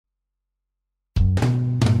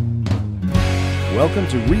Welcome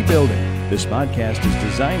to Rebuilding. This podcast is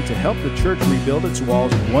designed to help the church rebuild its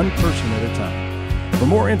walls one person at a time. For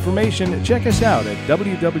more information, check us out at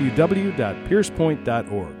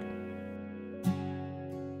www.piercepoint.org.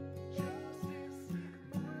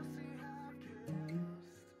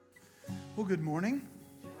 Well, good morning.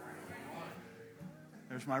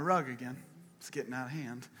 There's my rug again. It's getting out of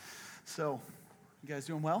hand. So, you guys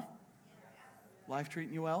doing well? Life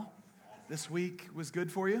treating you well? This week was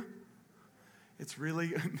good for you? It's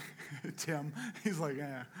really, Tim, he's like,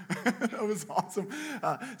 yeah, that was awesome.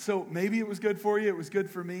 So maybe it was good for you. It was good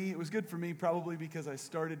for me. It was good for me probably because I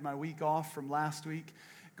started my week off from last week,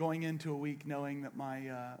 going into a week knowing that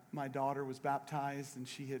my daughter was baptized and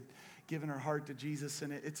she had given her heart to Jesus.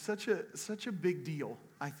 And it's such a big deal,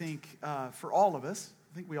 I think, for all of us.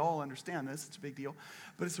 I think we all understand this. It's a big deal.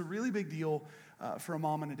 But it's a really big deal for a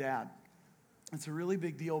mom and a dad. It's a really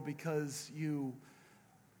big deal because you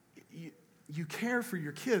care for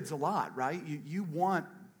your kids a lot, right? You want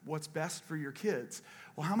what's best for your kids.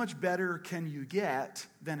 Well, how much better can you get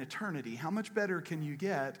than eternity? How much better can you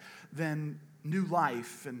get than new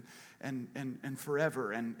life and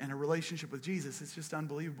forever and a relationship with Jesus? It's just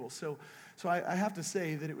unbelievable. So I have to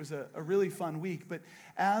say that it was a really fun week. But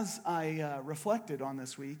as I reflected on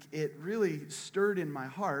this week, it really stirred in my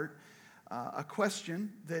heart a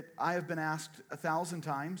question that I have been asked 1,000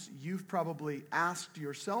 times. You've probably asked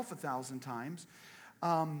yourself 1,000 times.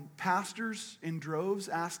 Pastors in droves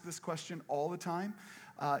ask this question all the time.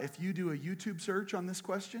 If you do a YouTube search on this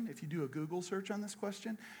question, if you do a Google search on this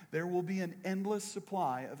question, there will be an endless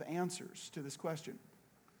supply of answers to this question.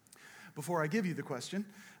 Before I give you the question,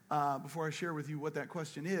 before I share with you what that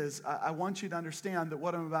question is, I want you to understand that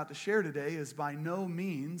what I'm about to share today is by no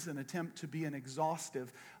means an attempt to be an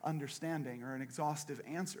exhaustive understanding or an exhaustive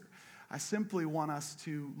answer. I simply want us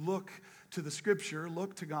to look to the Scripture,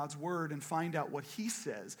 look to God's Word, and find out what He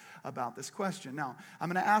says about this question. Now,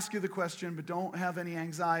 I'm going to ask you the question, but don't have any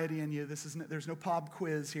anxiety in you. There's no pop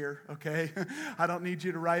quiz here, okay? I don't need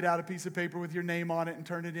you to write out a piece of paper with your name on it and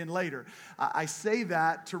turn it in later. I say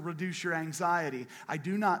that to reduce your anxiety. I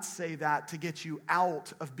do not say that to get you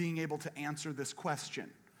out of being able to answer this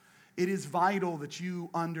question. It is vital that you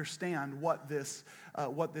understand what this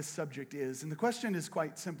subject is. And the question is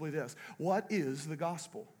quite simply this: what is the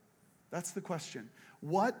gospel? That's the question.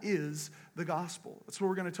 What is the gospel? That's what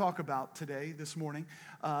we're going to talk about today, this morning,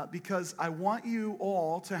 because I want you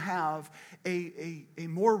all to have a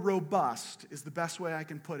more robust, is the best way I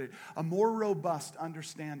can put it, a more robust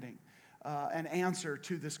understanding and answer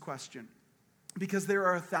to this question. Because there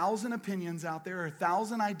are 1,000 opinions out there,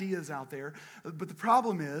 1,000 ideas out there, but the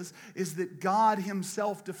problem is that God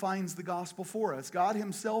Himself defines the gospel for us. God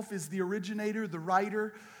Himself is the originator, the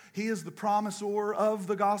writer. He is the promisor of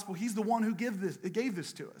the gospel. He's the one who gave this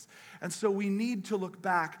to us. And so we need to look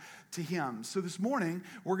back to Him. So this morning,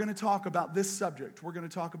 we're going to talk about this subject. We're going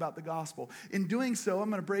to talk about the gospel. In doing so, I'm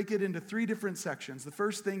going to break it into 3 different sections. The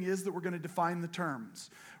first thing is that we're going to define the terms.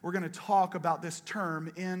 We're going to talk about this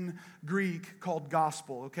term in Greek called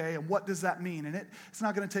gospel, okay? And what does that mean? And it's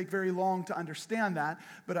not going to take very long to understand that,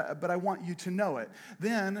 but I want you to know it.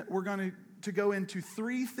 Then we're going to go into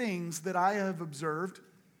 3 things that I have observed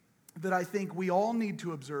that I think we all need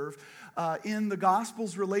to observe in the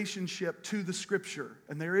gospel's relationship to the Scripture.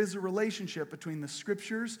 And there is a relationship between the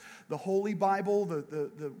Scriptures, the Holy Bible,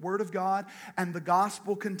 the Word of God, and the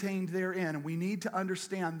gospel contained therein. And we need to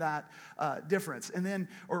understand that difference. And then,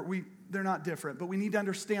 they're not different, but we need to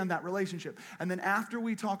understand that relationship. And then after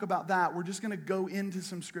we talk about that, we're just going to go into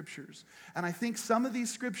some scriptures. And I think some of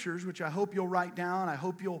these scriptures, which I hope you'll write down, I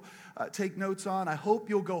hope you'll take notes on, I hope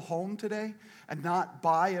you'll go home today and not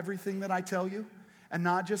buy everything that I tell you and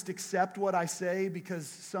not just accept what I say because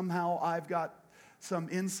somehow I've got some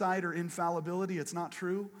insight or infallibility. It's not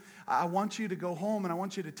true. I want you to go home and I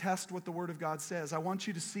want you to test what the Word of God says. I want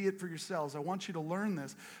you to see it for yourselves. I want you to learn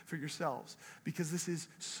this for yourselves because this is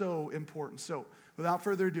so important. So without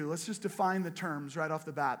further ado, let's just define the terms right off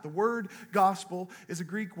the bat. The word gospel is a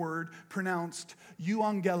Greek word pronounced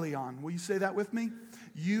euangelion. Will you say that with me?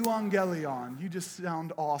 Euangelion. You just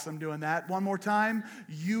sound awesome doing that. One more time.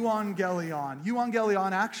 Euangelion.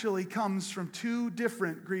 Euangelion actually comes from 2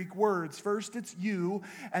 different Greek words. First, it's you,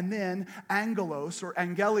 and then angelos, or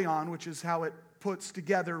angelion, which is how it puts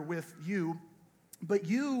together with you. But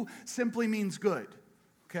you simply means good.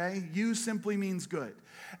 Okay? You simply means good.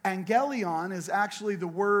 Angelion is actually the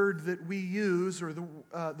word that we use, or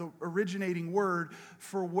the originating word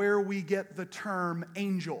for where we get the term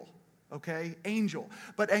angel. Okay, angel.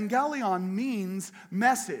 But angelion means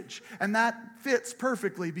message, and that fits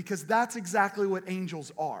perfectly because that's exactly what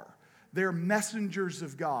angels are. They're messengers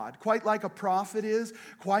of God, quite like a prophet is,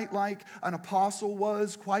 quite like an apostle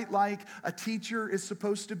was, quite like a teacher is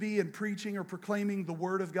supposed to be in preaching or proclaiming the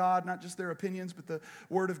Word of God, not just their opinions, but the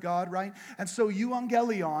Word of God, right? And so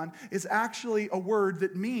euangelion is actually a word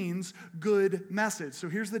that means good message. So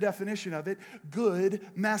here's the definition of it, good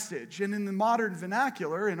message. And in the modern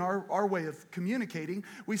vernacular, in our way of communicating,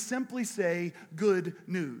 we simply say good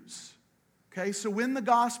news. Okay, so when the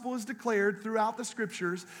gospel is declared throughout the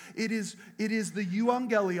scriptures, it is the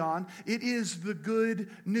euangelion, it is the good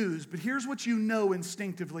news. But here's what you know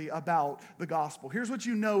instinctively about the gospel. Here's what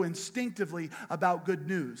you know instinctively about good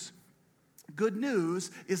news. Good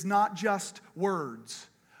news is not just words.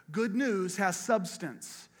 Good news has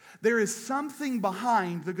substance. There is something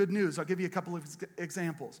behind the good news. I'll give you a couple of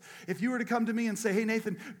examples. If you were to come to me and say, hey,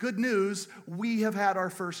 Nathan, good news, we have had our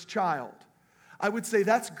first child. I would say,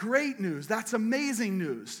 that's great news. That's amazing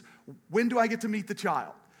news. When do I get to meet the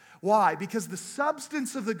child? Why? Because the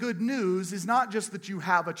substance of the good news is not just that you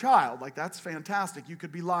have a child. Like, that's fantastic. You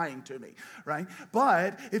could be lying to me, right?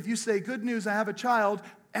 But if you say, good news, I have a child,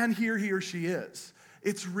 and here he or she is.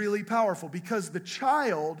 It's really powerful because the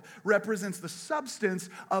child represents the substance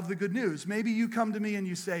of the good news. Maybe you come to me and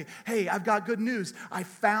you say, hey, I've got good news. I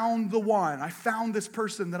found the one. I found this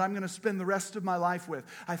person that I'm going to spend the rest of my life with.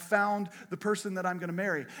 I found the person that I'm going to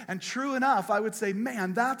marry. And true enough, I would say,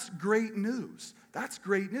 man, that's great news. That's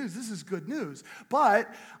great news. This is good news.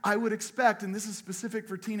 But I would expect, and this is specific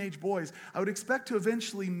for teenage boys, I would expect to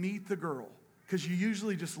eventually meet the girl. Because you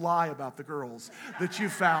usually just lie about the girls that you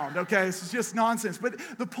found, okay? This is just nonsense. But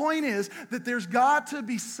the point is that there's got to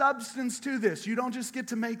be substance to this. You don't just get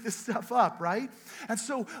to make this stuff up, right? And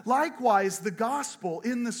so likewise, the gospel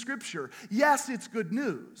in the scripture, yes, it's good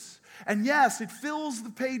news. And yes, it fills the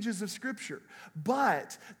pages of Scripture,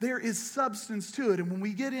 but there is substance to it. And when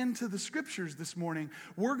we get into the Scriptures this morning,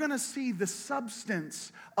 we're going to see the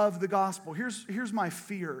substance of the gospel. Here's my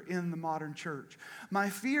fear in the modern church. My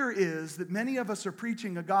fear is that many of us are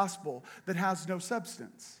preaching a gospel that has no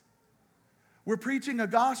substance. We're preaching a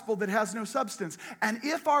gospel that has no substance. And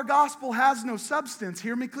if our gospel has no substance,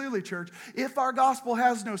 hear me clearly, church, if our gospel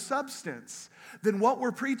has no substance, then what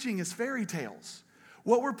we're preaching is fairy tales.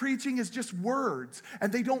 What we're preaching is just words,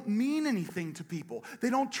 and they don't mean anything to people. They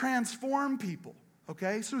don't transform people,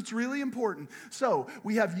 okay? So it's really important. So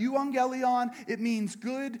we have euangelion. It means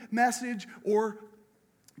good message or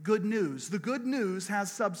good news. The good news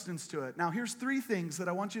has substance to it. Now, here's three things that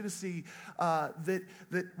I want you to see that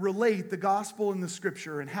relate the gospel and the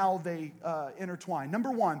scripture and how they intertwine. Number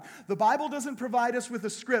one, the Bible doesn't provide us with a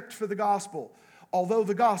script for the gospel, although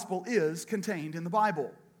the gospel is contained in the Bible.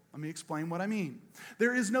 Let me explain what I mean.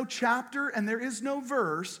 There is no chapter and there is no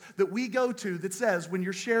verse that we go to that says when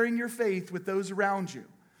you're sharing your faith with those around you,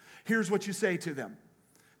 here's what you say to them.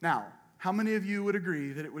 Now, how many of you would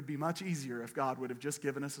agree that it would be much easier if God would have just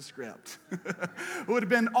given us a script? It would have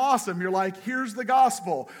been awesome. You're like, here's the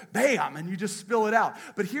gospel. Bam, and you just spill it out.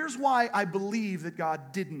 But here's why I believe that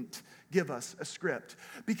God didn't give us a script.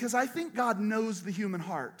 Because I think God knows the human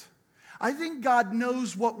heart. I think God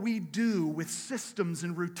knows what we do with systems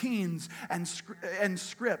and routines and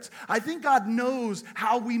scripts. I think God knows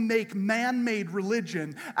how we make man-made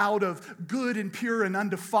religion out of good and pure and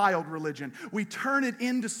undefiled religion. We turn it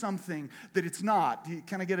into something that it's not.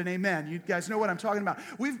 Can I get an amen? You guys know what I'm talking about.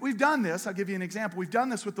 We've done this. I'll give you an example. We've done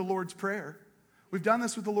this with the Lord's Prayer. We've done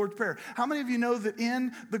this with the Lord's Prayer. How many of you know that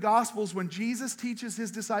in the Gospels, when Jesus teaches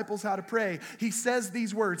his disciples how to pray, he says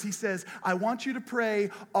these words. He says, I want you to pray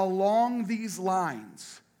along these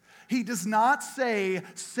lines. He does not say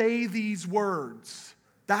these words.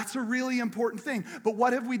 That's a really important thing. But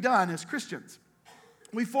what have we done as Christians?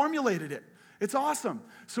 We formulated it. It's awesome.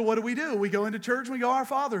 So what do? We go into church and we go, Our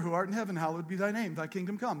Father who art in heaven, hallowed be thy name. Thy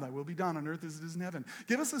kingdom come, thy will be done on earth as it is in heaven.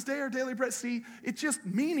 Give us this day our daily bread. See, it's just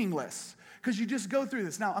meaningless because you just go through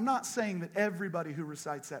this. Now, I'm not saying that everybody who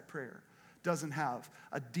recites that prayer doesn't have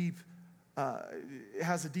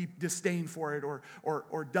has a deep disdain for it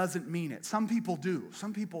or doesn't mean it. Some people do.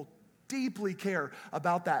 Some people deeply care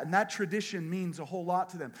about that, and that tradition means a whole lot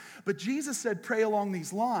to them. But Jesus said, pray along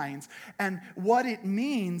these lines, and what it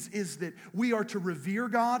means is that we are to revere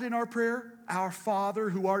God in our prayer. Our Father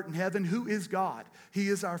who art in heaven, who is God? He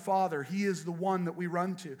is our Father. He is the one that we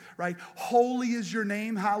run to, right? Holy is your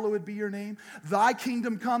name, hallowed be your name. Thy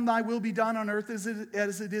kingdom come, thy will be done on earth as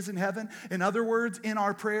it is in heaven. In other words, in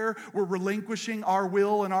our prayer, we're relinquishing our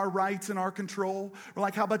will and our rights and our control. We're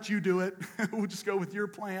like, how about you do it? We'll just go with your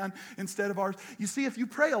plan instead of ours. You see, if you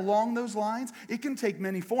pray along those lines, it can take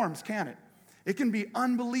many forms, can't it? It can be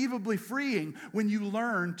unbelievably freeing when you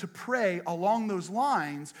learn to pray along those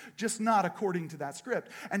lines, just not according to that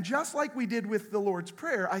script. And just like we did with the Lord's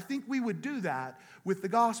Prayer, I think we would do that with the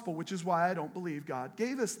gospel, which is why I don't believe God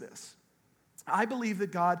gave us this. I believe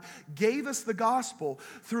that God gave us the gospel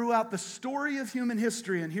throughout the story of human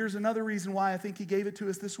history. And here's another reason why I think he gave it to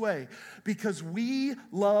us this way. Because we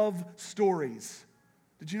love stories.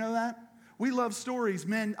 Did you know that? We love stories.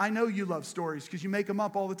 Men, I know you love stories because you make them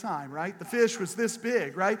up all the time, right? The fish was this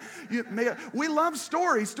big, right? We love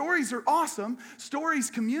stories. Stories are awesome.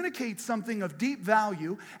 Stories communicate something of deep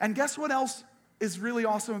value. And guess what else is really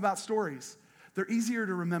awesome about stories? They're easier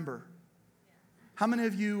to remember. How many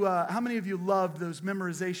of you loved those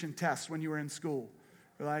memorization tests when you were in school?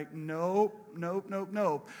 You're like, nope.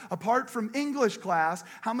 Apart from English class,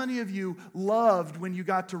 how many of you loved when you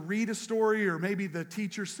got to read a story, or maybe the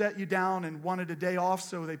teacher set you down and wanted a day off,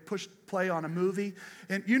 so they pushed play on a movie?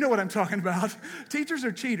 And you know what I'm talking about. Teachers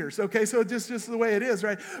are cheaters, okay? So it's just the way it is,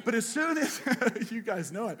 right? But as soon as, you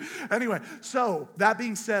guys know it. Anyway, so that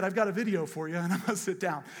being said, I've got a video for you, and I'm going to sit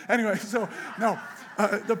down. Anyway, so, no.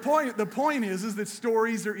 The point is that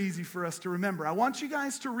stories are easy for us to remember. I want you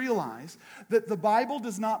guys to realize that the Bible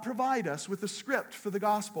does not provide us with a script for the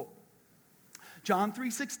gospel. John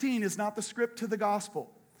 3:16 is not the script to the gospel.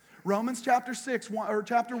 Romans chapter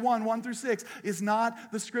 1, 1 through 6 is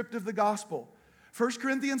not the script of the gospel. 1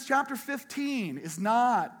 Corinthians chapter 15 is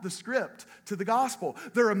not the script to the gospel.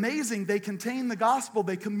 They're amazing. They contain the gospel.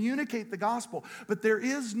 They communicate the gospel. But there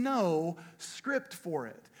is no script for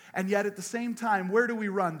it. And yet at the same time, where do we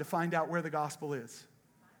run to find out where the gospel is?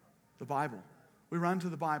 The Bible. We run to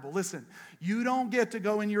the Bible. Listen, you don't get to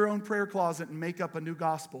go in your own prayer closet and make up a new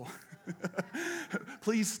gospel.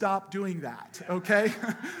 Please stop doing that, okay?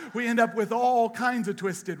 We end up with all kinds of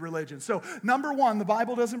twisted religions. So, number one, the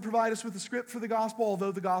Bible doesn't provide us with a script for the gospel,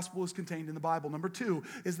 although the gospel is contained in the Bible. Number two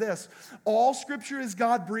is this: all scripture is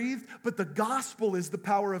God-breathed, but the gospel is the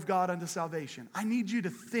power of God unto salvation. I need you to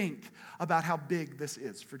think about how big this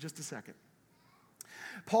is for just a second.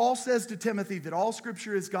 Paul says to Timothy that all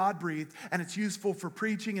scripture is God-breathed and it's useful for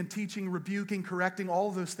preaching and teaching, rebuking, correcting, all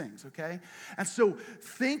of those things, okay? And so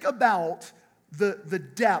think about the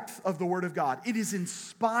depth of the Word of God. It is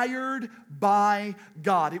inspired by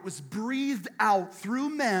God. It was breathed out through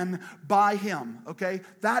men by Him, okay?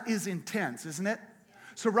 That is intense, isn't it?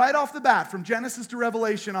 So right off the bat, from Genesis to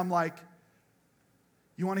Revelation, I'm like,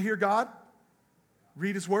 you want to hear God?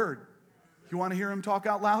 Read His Word. You want to hear Him talk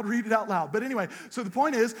out loud? Read it out loud. But anyway, so the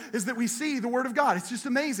point is that we see the Word of God. It's just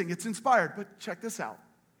amazing. It's inspired. But check this out.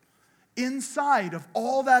 Inside of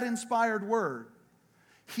all that inspired Word,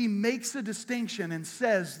 He makes a distinction and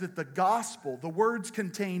says that the gospel, the words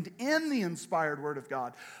contained in the inspired Word of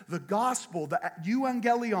God, the gospel, the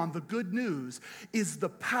euangelion, the good news, is the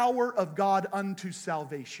power of God unto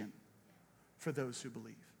salvation for those who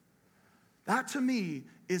believe. That to me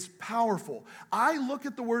is powerful. I look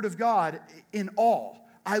at the Word of God in awe.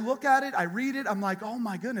 I look at it, I read it, I'm like, oh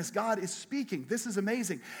my goodness, God is speaking. This is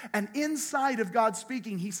amazing. And inside of God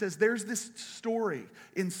speaking, He says, there's this story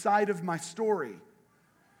inside of my story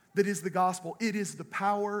that is the gospel. It is the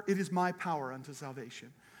power, it is my power unto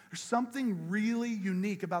salvation. There's something really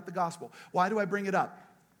unique about the gospel. Why do I bring it up?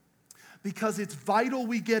 Because it's vital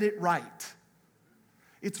we get it right.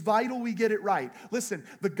 It's vital we get it right. Listen,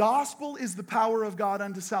 the gospel is the power of God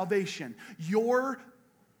unto salvation. Your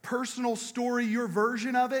personal story, your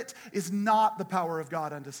version of it, is not the power of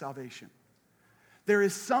God unto salvation. There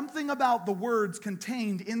is something about the words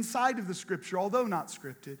contained inside of the Scripture, although not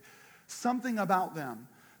scripted, something about them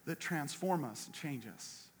that transform us and change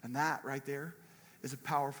us. And that right there is a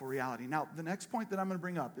powerful reality. Now, the next point that I'm going to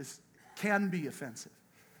bring up can be offensive.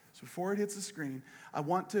 So before it hits the screen, I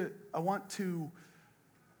want to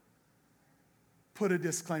put a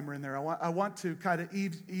disclaimer in there. I want to kind of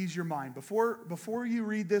ease your mind. Before you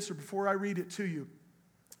read this, or before I read it to you,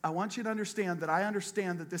 I want you to understand that I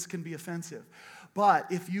understand that this can be offensive.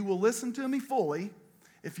 But if you will listen to me fully,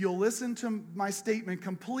 if you'll listen to my statement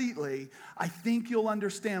completely, I think you'll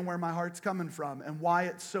understand where my heart's coming from and why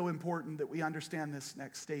it's so important that we understand this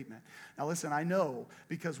next statement. Now listen, I know,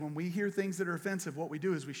 because when we hear things that are offensive, what we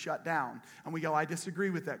do is we shut down and we go, I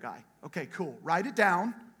disagree with that guy. Okay, cool. Write it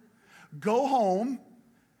down. Go home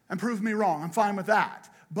and prove me wrong. I'm fine with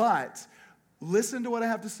that. But listen to what I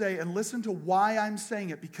have to say and listen to why I'm saying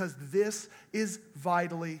it, because this is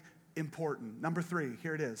vitally important. Number 3,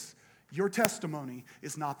 here it is. Your testimony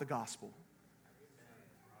is not the gospel.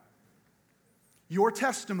 Your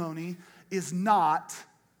testimony is not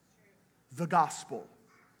the gospel.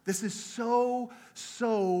 This is so,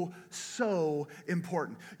 so, so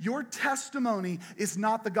important. Your testimony is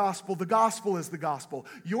not the gospel. The gospel is the gospel.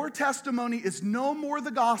 Your testimony is no more the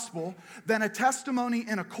gospel than a testimony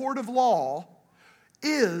in a court of law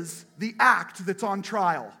is the act that's on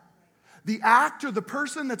trial. The act or the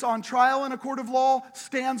person that's on trial in a court of law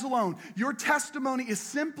stands alone. Your testimony is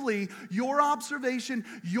simply your observation,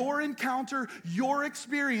 your encounter, your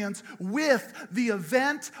experience with the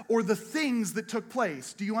event or the things that took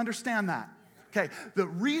place. Do you understand that? Okay, the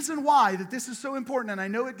reason why that this is so important, and I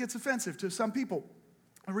know it gets offensive to some people,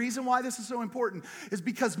 the reason why this is so important is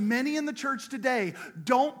because many in the church today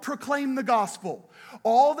don't proclaim the gospel.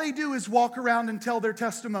 All they do is walk around and tell their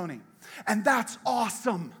testimony. And that's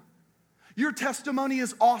awesome. Your testimony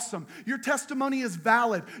is awesome. Your testimony is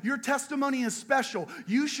valid. Your testimony is special.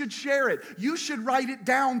 You should share it. You should write it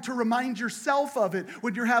down to remind yourself of it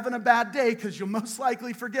when you're having a bad day, because you'll most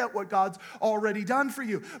likely forget what God's already done for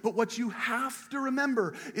you. But what you have to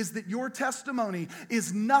remember is that your testimony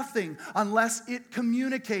is nothing unless it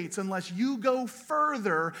communicates, unless you go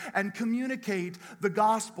further and communicate the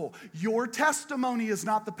gospel. Your testimony is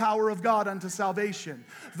not the power of God unto salvation.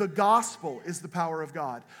 The gospel is the power of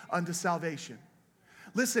God unto salvation.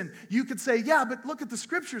 Listen, you could say, yeah, but look at the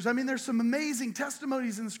scriptures. I mean, there's some amazing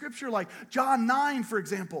testimonies in the scripture, like John 9, for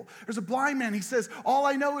example. There's a blind man. He says, all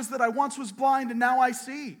I know is that I once was blind and now I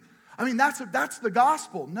see. I mean, that's the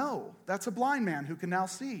gospel. No, that's a blind man who can now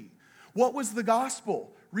see. What was the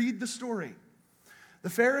gospel? Read the story. The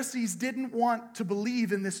Pharisees didn't want to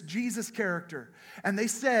believe in this Jesus character. And they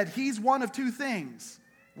said, he's one of two things.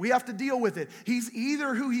 We have to deal with it. He's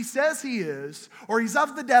either who he says he is, or he's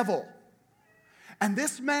of the devil. And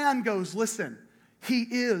this man goes, listen, he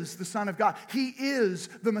is the Son of God. He is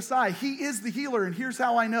the Messiah. He is the healer, and here's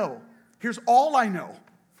how I know. Here's all I know.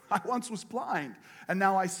 I once was blind, and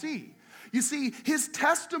now I see. You see, his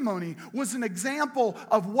testimony was an example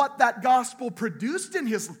of what that gospel produced in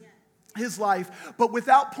his life, but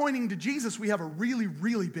without pointing to Jesus, we have a really,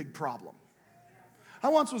 really big problem. I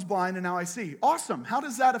once was blind, and now I see. Awesome. How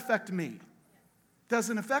does that affect me?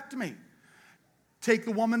 Doesn't affect me. Take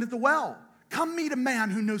the woman at the well. Come meet a man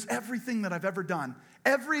who knows everything that I've ever done.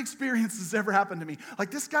 Every experience that's ever happened to me.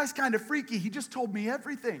 Like, this guy's kind of freaky. He just told me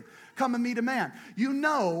everything. Come and meet a man. You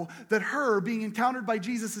know that her being encountered by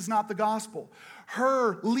Jesus is not the gospel.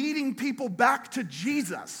 Her leading people back to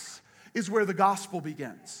Jesus is where the gospel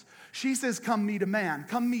begins. She says, come meet a man.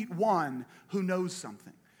 Come meet one who knows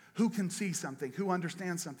something, who can see something, who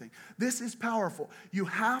understands something. This is powerful. You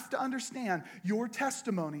have to understand your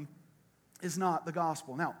testimony is not the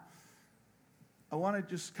gospel. Now, I want to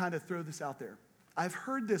just kind of throw this out there. I've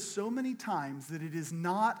heard this so many times that it is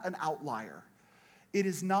not an outlier. It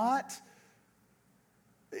is not,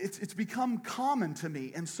 it's become common to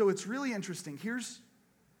me. And so it's really interesting. Here's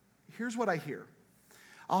what I hear.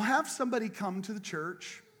 I'll have somebody come to the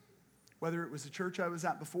church, whether it was the church I was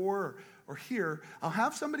at before or here. I'll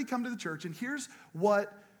have somebody come to the church, and here's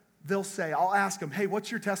what they'll say. I'll ask them, hey,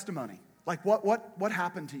 what's your testimony? Like, what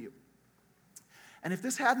happened to you? And if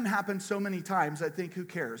this hadn't happened so many times, I think who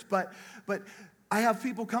cares? But I have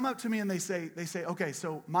people come up to me and they say, okay,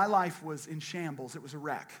 so my life was in shambles. It was a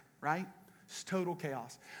wreck, right? It's total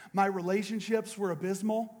chaos. My relationships were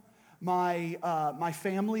abysmal. My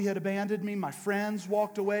family had abandoned me. My friends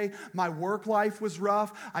walked away. My work life was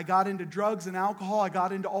rough. I got into drugs and alcohol. I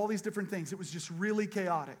got into all these different things. It was just really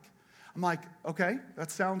chaotic. I'm like, okay,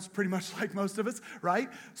 that sounds pretty much like most of us, right?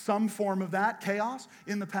 Some form of that, chaos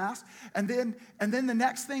in the past. And then the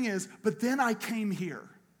next thing is, but then I came here,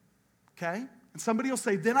 okay? And somebody will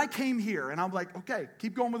say, then I came here. And I'm like, okay,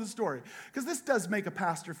 keep going with the story. Because this does make a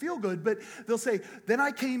pastor feel good, but they'll say, then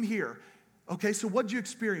I came here. Okay, so what'd you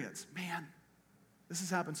experience? Man, this has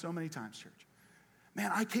happened so many times, church.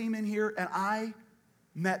 Man, I came in here and I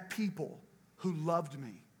met people who loved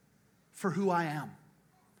me for who I am.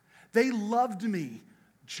 They loved me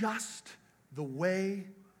just the way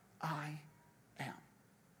I am.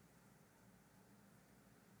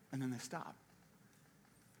 And then they stop.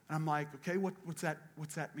 And I'm like, okay, what's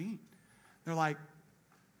that mean? They're like,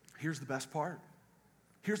 here's the best part.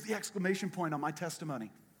 Here's the exclamation point on my testimony.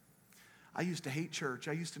 I used to hate church.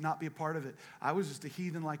 I used to not be a part of it. I was just a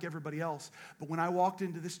heathen like everybody else. But when I walked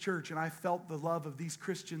into this church and I felt the love of these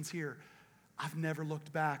Christians here, I've never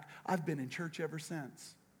looked back. I've been in church ever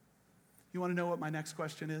since. You want to know what my next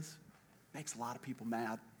question is? Makes a lot of people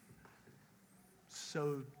mad.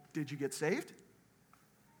 So, did you get saved?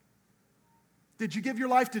 Did you give your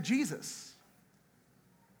life to Jesus?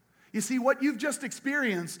 You see, what you've just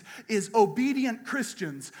experienced is obedient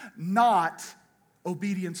Christians, not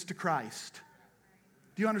obedience to Christ.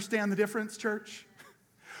 Do you understand the difference, church?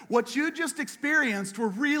 What you just experienced were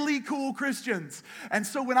really cool Christians. And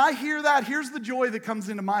so when I hear that, here's the joy that comes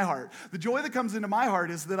into my heart. The joy that comes into my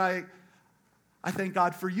heart is that I thank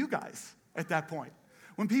God for you guys at that point.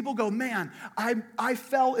 When people go, man, I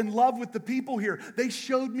fell in love with the people here. They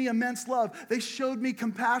showed me immense love. They showed me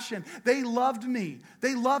compassion. They loved me.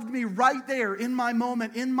 They loved me right there in my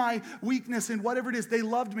moment, in my weakness, in whatever it is. They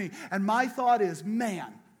loved me. And my thought is,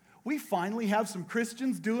 man, we finally have some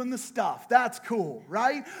Christians doing the stuff. That's cool,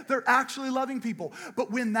 right? They're actually loving people.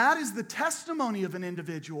 But when that is the testimony of an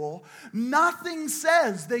individual, nothing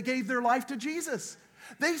says they gave their life to Jesus.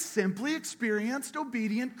 They simply experienced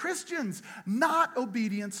obedient Christians, not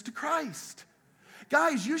obedience to Christ.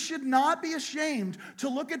 Guys, you should not be ashamed to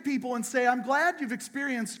look at people and say, I'm glad you've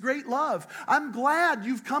experienced great love. I'm glad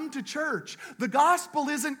you've come to church. The gospel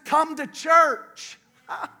isn't come to church.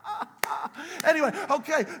 Anyway,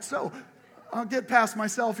 okay, so I'll get past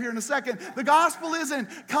myself here in a second. The gospel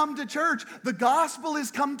isn't come to church. The gospel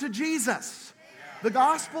is come to Jesus. The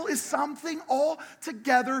gospel is something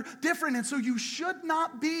altogether different. And so you should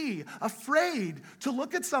not be afraid to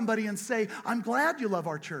look at somebody and say, I'm glad you love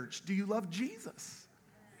our church. Do you love Jesus?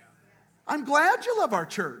 I'm glad you love our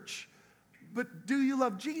church. But do you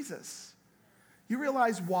love Jesus? You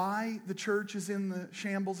realize why the church is in the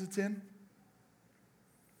shambles it's in?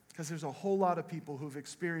 Because there's a whole lot of people who've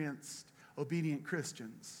experienced obedient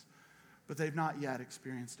Christians, but they've not yet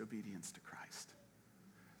experienced obedience to Christ.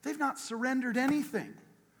 They've not surrendered anything.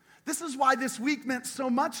 This is why this week meant so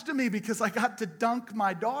much to me, because I got to dunk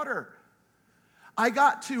my daughter. I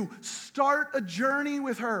got to start a journey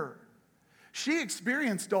with her. She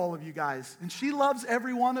experienced all of you guys, and she loves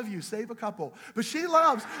every one of you, save a couple. But she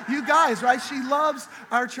loves you guys, right? She loves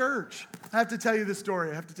our church. I have to tell you this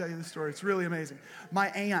story. It's really amazing. My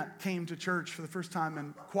aunt came to church for the first time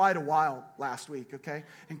in quite a while last week, okay?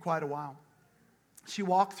 In quite a while. She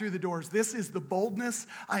walked through the doors. This is the boldness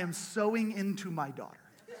I am sowing into my daughter.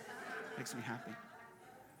 Makes me happy.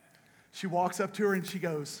 She walks up to her and she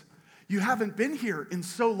goes, you haven't been here in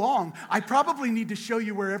so long. I probably need to show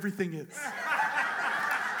you where everything is.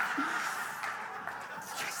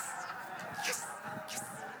 Yes.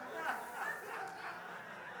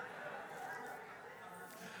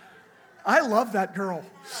 I love that girl.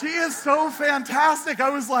 She is so fantastic. I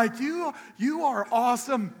was like, you are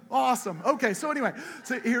awesome. Okay, so anyway,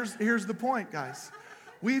 here's the point, guys.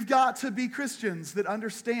 We've got to be Christians that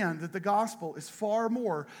understand that the gospel is far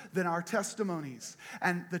more than our testimonies.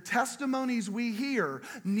 And the testimonies we hear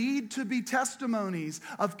need to be testimonies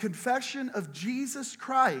of confession of Jesus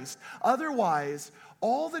Christ. Otherwise,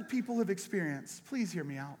 all that people have experienced, please hear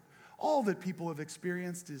me out, all that people have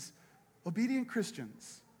experienced is obedient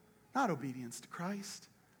Christians, not obedience to Christ.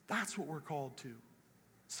 That's what we're called to.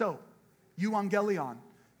 So, euangelion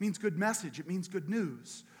means good message. It means good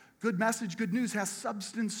news. Good message, good news has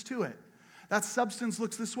substance to it. That substance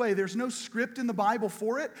looks this way. There's no script in the Bible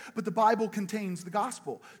for it, but the Bible contains the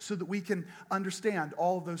gospel so that we can understand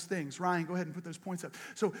all of those things. Ryan, go ahead and put those points up.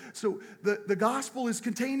 So the gospel is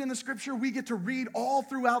contained in the scripture. We get to read all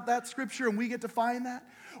throughout that scripture, and we get to find that.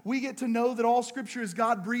 We get to know that all scripture is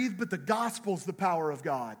God-breathed, but the gospel is the power of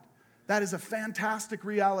God. That is a fantastic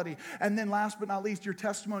reality. And then last but not least, your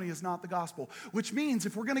testimony is not the gospel, which means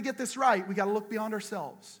if we're going to get this right, we got to look beyond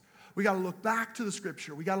ourselves. We got to look back to the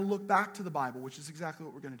scripture. We got to look back to the Bible, which is exactly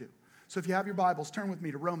what we're going to do. So if you have your Bibles, turn with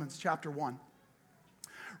me to Romans chapter 1.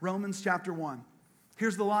 Romans chapter 1.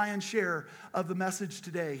 Here's the lion's share of the message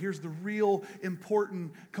today. Here's the real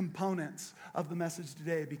important components of the message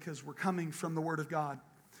today, because we're coming from the Word of God.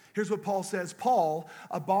 Here's what Paul says. Paul,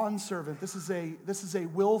 a bondservant, this is a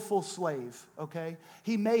willful slave, okay?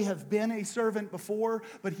 He may have been a servant before,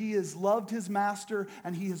 but he has loved his master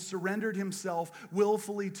and he has surrendered himself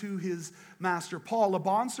willfully to his master. Paul, a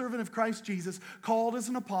bondservant of Christ Jesus, called as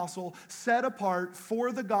an apostle, set apart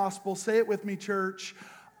for the gospel, say it with me, church,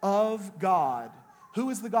 of God. Who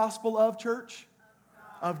is the gospel of, church?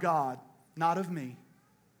 Of God, not of me,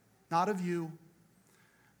 not of you.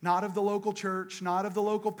 Not of the local church, not of the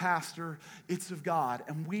local pastor, it's of God.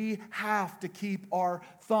 And we have to keep our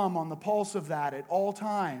thumb on the pulse of that at all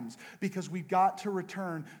times, because we've got to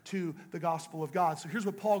return to the gospel of God. So here's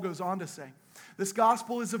what Paul goes on to say. This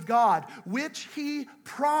gospel is of God, which he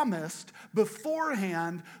promised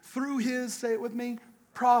beforehand through his, say it with me,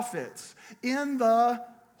 prophets in the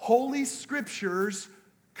Holy Scriptures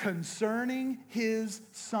concerning his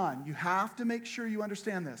Son. You have to make sure you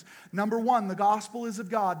understand this. Number one, the gospel is of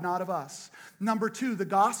God, not of us. Number two, the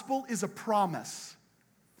gospel is a promise.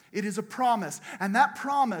 It is a promise. And that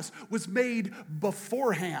promise was made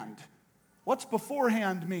beforehand. What's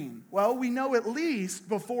beforehand mean? Well, we know at least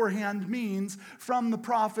beforehand means from the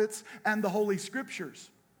prophets and the Holy Scriptures.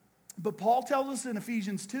 But Paul tells us in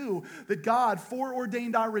Ephesians 2 that God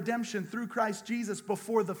foreordained our redemption through Christ Jesus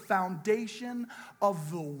before the foundation of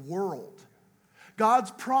the world.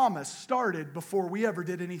 God's promise started before we ever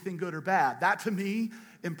did anything good or bad. That, to me,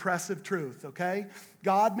 impressive truth, okay?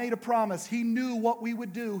 God made a promise. He knew what we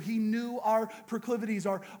would do. He knew our proclivities,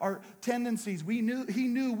 our tendencies. He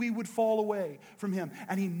knew we would fall away from Him.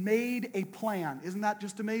 And He made a plan. Isn't that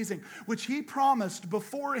just amazing? Which He promised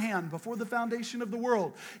beforehand, before the foundation of the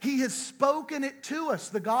world. He has spoken it to us.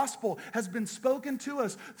 The gospel has been spoken to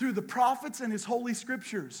us through the prophets and His holy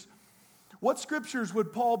scriptures. What scriptures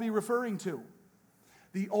would Paul be referring to?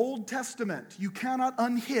 The Old Testament. You cannot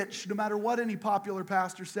unhitch, no matter what any popular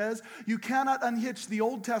pastor says, you cannot unhitch the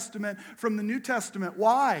Old Testament from the New Testament.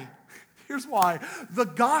 Why? Here's why. The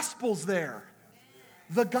gospel's there.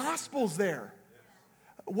 The gospel's there.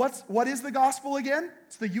 What is the gospel again?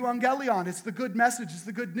 It's the euangelion. It's the good message. It's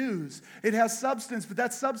the good news. It has substance, but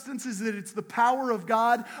that substance is that it's the power of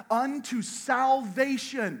God unto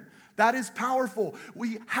salvation. That is powerful.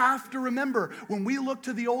 We have to remember, when we look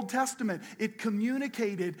to the Old Testament, it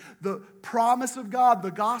communicated the promise of God, the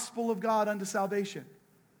gospel of God unto salvation.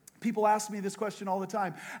 People ask me this question all the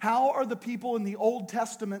time. How are the people in the Old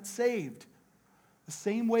Testament saved? The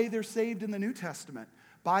same way they're saved in the New Testament,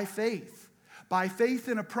 by faith. By faith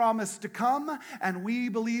in a promise to come, and we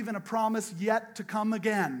believe in a promise yet to come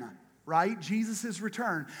again. Right? Jesus'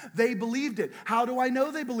 return. They believed it. How do I know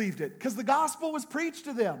they believed it? Because the gospel was preached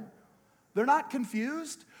to them. They're not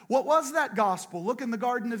confused. What was that gospel? Look in the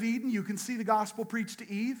Garden of Eden. You can see the gospel preached to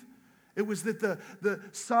Eve. It was that the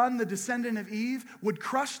son, the descendant of Eve, would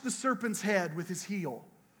crush the serpent's head with his heel.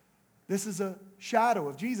 This is a shadow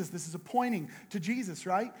of Jesus. This is a pointing to Jesus,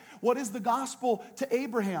 right? What is the gospel to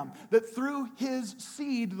Abraham? That through his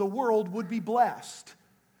seed, the world would be blessed.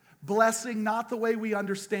 Blessing not the way we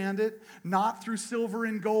understand it, not through silver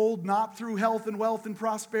and gold, not through health and wealth and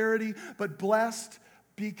prosperity, but blessed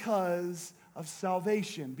because of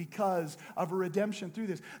salvation, because of a redemption through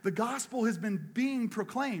this. The gospel has been being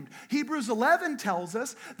proclaimed. Hebrews 11 tells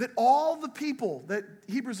us that all the people, that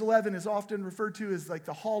Hebrews 11 is often referred to as like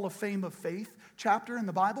the Hall of Fame of Faith chapter in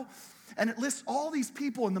the Bible, and it lists all these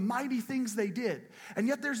people and the mighty things they did. And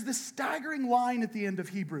yet there's this staggering line at the end of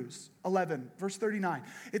Hebrews 11, verse 39.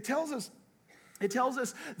 It tells us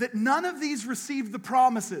that none of these received the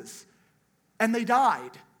promises, and they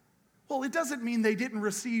died. Well, it doesn't mean they didn't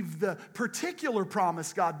receive the particular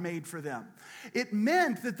promise God made for them. It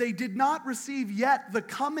meant that they did not receive yet the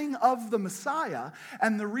coming of the Messiah,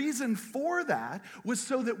 and the reason for that was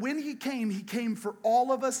so that when He came for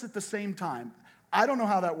all of us at the same time. I don't know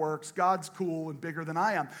how that works. God's cool and bigger than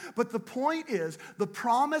I am. But the point is, the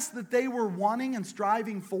promise that they were wanting and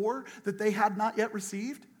striving for, that they had not yet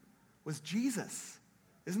received, was Jesus.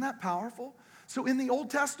 Isn't that powerful? So in the Old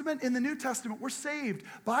Testament, in the New Testament, we're saved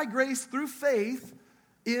by grace through faith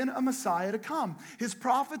in a Messiah to come. His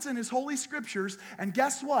prophets and His holy scriptures, and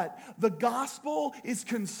guess what? The gospel is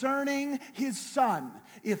concerning His Son.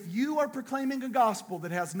 If you are proclaiming a gospel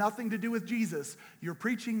that has nothing to do with Jesus, you're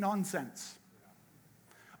preaching nonsense.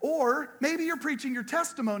 Or maybe you're preaching your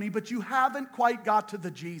testimony, but you haven't quite got to the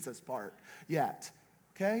Jesus part yet,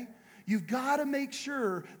 okay? You've got to make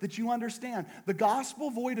sure that you understand the gospel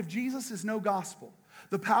void of Jesus is no gospel.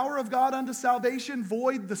 The power of God unto salvation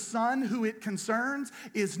void the Son who it concerns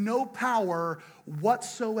is no power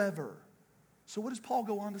whatsoever. So what does Paul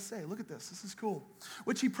go on to say? Look at this. This is cool.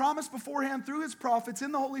 Which He promised beforehand through His prophets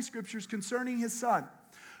in the Holy Scriptures concerning His Son,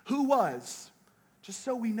 who was, just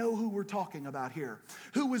so we know who we're talking about here,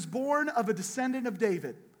 who was born of a descendant of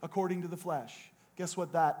David according to the flesh. Guess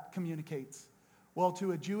what that communicates? Well,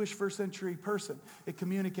 to a Jewish first century person, it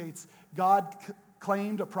communicates God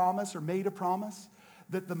claimed a promise or made a promise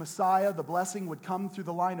that the Messiah, the blessing, would come through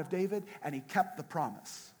the line of David, and He kept the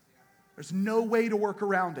promise. There's no way to work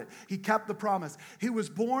around it. He kept the promise. He was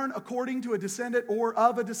born according to a descendant or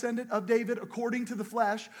of a descendant of David according to the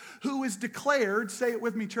flesh, who is declared, say it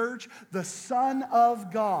with me, church, the Son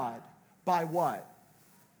of God by what?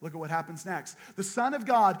 Look at what happens next. The Son of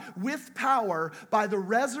God with power by the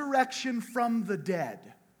resurrection from the dead.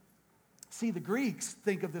 See, the Greeks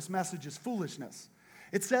think of this message as foolishness.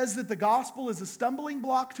 It says that the gospel is a stumbling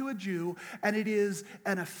block to a Jew, and it is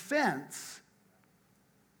an offense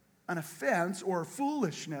or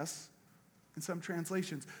foolishness, in some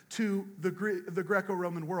translations, to the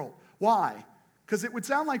Greco-Roman world. Why? Because it would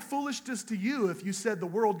sound like foolishness to you if you said the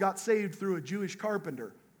world got saved through a Jewish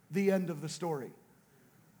carpenter. The end of the story.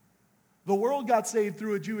 The world got saved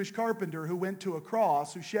through a Jewish carpenter who went to a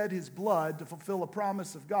cross, who shed his blood to fulfill a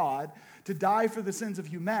promise of God, to die for the sins of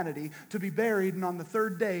humanity, to be buried, and on the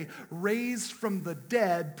third day raised from the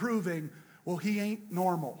dead, proving, well, he ain't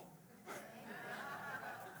normal.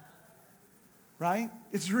 Right?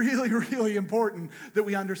 It's really, really important that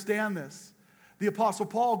we understand this. The Apostle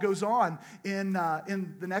Paul goes on in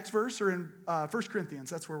the next verse, or in 1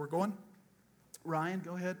 Corinthians. That's where we're going. Ryan,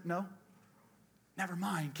 go ahead. No? Never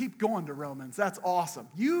mind. Keep going to Romans. That's awesome.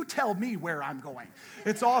 You tell me where I'm going.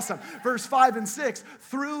 It's awesome. Verse 5 and 6,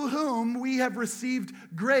 through whom we have received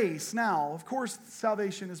grace. Now, of course,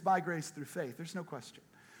 salvation is by grace through faith. There's no question.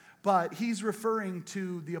 But he's referring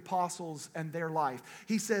to the apostles and their life.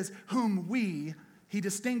 He says, whom we, he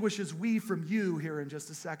distinguishes we from you here in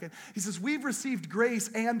just a second. He says, we've received grace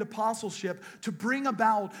and apostleship to bring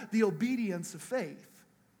about the obedience of faith.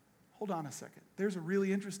 Hold on a second. There's a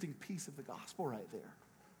really interesting piece of the gospel right there.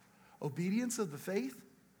 Obedience of the faith.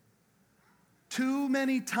 Too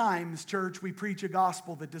many times, church, we preach a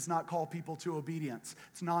gospel that does not call people to obedience.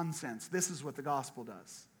 It's nonsense. This is what the gospel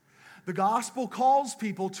does. The gospel calls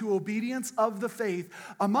people to obedience of the faith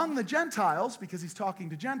among the Gentiles, because he's talking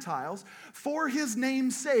to Gentiles, for his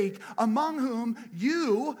name's sake, among whom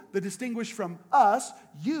you, the distinguished from us,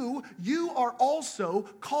 you are also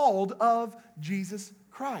called of Jesus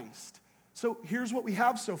Christ. So here's what we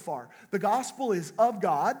have so far. The gospel is of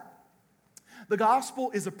God. The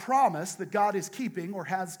gospel is a promise that God is keeping or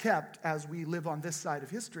has kept as we live on this side of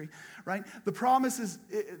history, right? The promise is,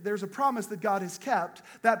 there's a promise that God has kept.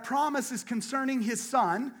 That promise is concerning his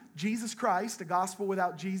son, Jesus Christ. A gospel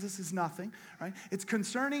without Jesus is nothing, right? It's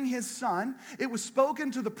concerning his son. It was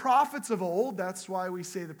spoken to the prophets of old. That's why we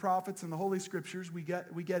say the prophets and the Holy Scriptures. We get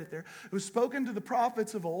it there. It was spoken to the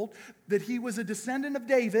prophets of old that he was a descendant of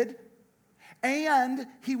David, and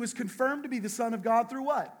he was confirmed to be the Son of God through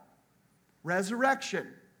what? Resurrection.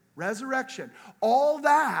 All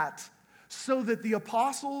that so that the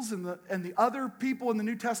apostles and the other people in the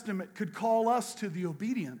New Testament could call us to the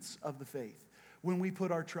obedience of the faith when we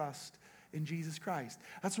put our trust in Jesus Christ.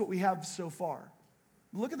 That's what we have so far.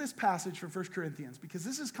 Look at this passage from 1 Corinthians, because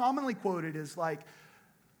this is commonly quoted as like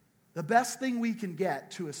the best thing we can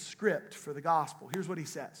get to a script for the gospel. Here's what he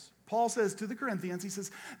says. Paul says to the Corinthians, he says,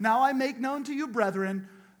 now I make known to you, brethren,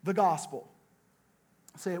 the gospel.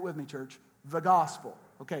 Say it with me, church. The gospel.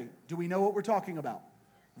 Okay, do we know what we're talking about?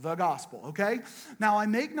 The gospel, okay? Now I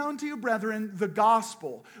make known to you, brethren, the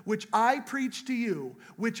gospel, which I preached to you,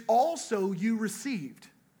 which also you received.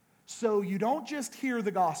 So you don't just hear the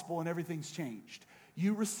gospel and everything's changed.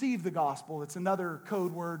 You receive the gospel. It's another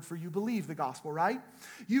code word for you believe the gospel, right?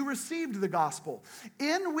 You received the gospel,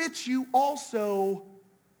 in which you also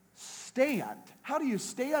stand. How do you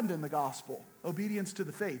stand in the gospel? Obedience to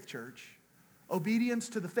the faith, church. Obedience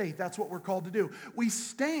to the faith. That's what we're called to do. We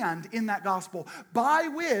stand in that gospel by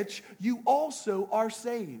which you also are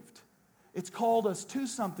saved. It's called us to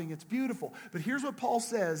something. It's beautiful. But here's what Paul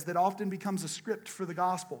says that often becomes a script for the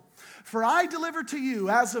gospel. For I delivered to you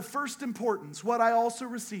as of first importance what I also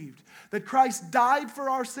received, that Christ died for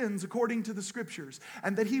our sins according to the Scriptures,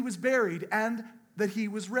 and that he was buried, and that he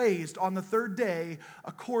was raised on the third day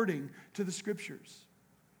according to the Scriptures.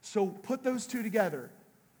 So put those two together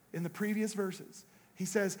in the previous verses. He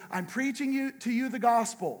says, I'm preaching to you the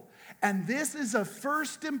gospel, and this is of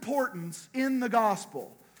first importance in the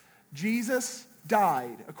gospel. Jesus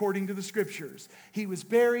died according to the Scriptures. He was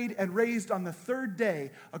buried and raised on the third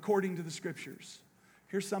day according to the Scriptures.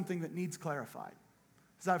 Here's something that needs clarified,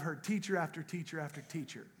 because I've heard teacher after teacher after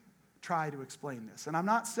teacher try to explain this. And I'm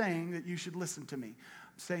not saying that you should listen to me.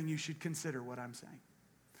 I'm saying you should consider what I'm saying.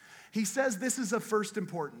 He says this is of first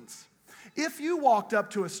importance. If you walked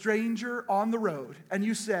up to a stranger on the road and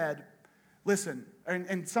you said, listen,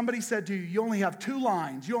 and somebody said to you, you only have 2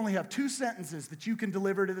 lines, you only have 2 sentences that you can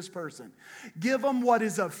deliver to this person. Give them what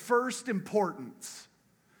is of first importance.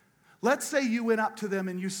 Let's say you went up to them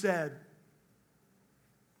and you said,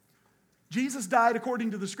 Jesus died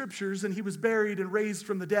according to the Scriptures, and he was buried and raised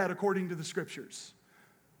from the dead according to the Scriptures.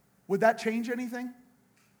 Would that change anything?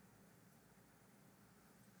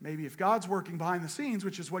 Maybe if God's working behind the scenes,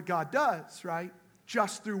 which is what God does, right?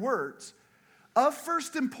 Just through words. Of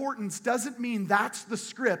first importance doesn't mean that's the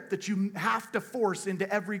script that you have to force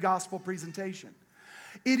into every gospel presentation.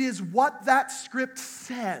 It is what that script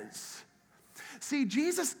says. See,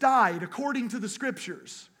 Jesus died according to the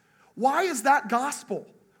Scriptures. Why is that gospel?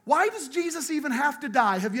 Why does Jesus even have to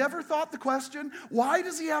die? Have you ever thought the question? Why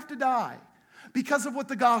does he have to die? because of what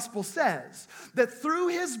the gospel says. That through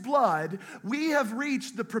his blood, we have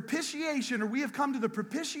reached the propitiation, or we have come to the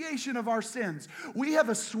propitiation of our sins. We have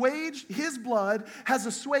assuaged, his blood has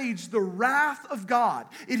assuaged the wrath of God.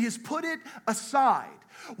 It has put it aside.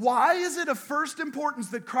 Why is it of first importance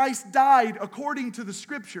that Christ died according to the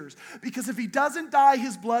scriptures? Because if he doesn't die,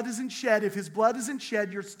 his blood isn't shed. If his blood isn't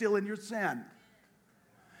shed, you're still in your sin.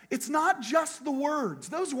 It's not just the words.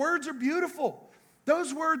 Those words are beautiful.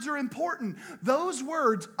 Those words are important. Those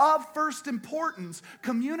words of first importance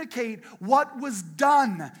communicate what was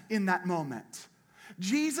done in that moment.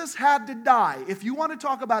 Jesus had to die. If you want to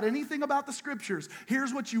talk about anything about the scriptures,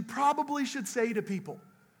 here's what you probably should say to people.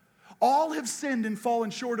 All have sinned and fallen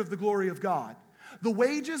short of the glory of God. The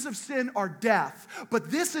wages of sin are death, but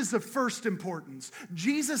this is of first importance.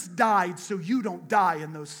 Jesus died so you don't die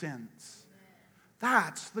in those sins.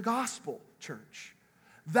 That's the gospel, church.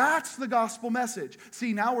 That's the gospel message.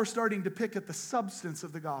 See, now we're starting to pick at the substance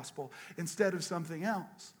of the gospel instead of something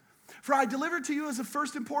else. For I delivered to you as of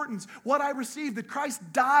first importance what I received, that Christ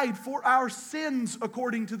died for our sins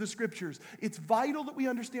according to the scriptures. It's vital that we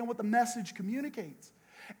understand what the message communicates.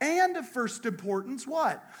 And of first importance,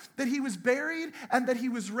 what? That he was buried and that he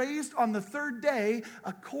was raised on the third day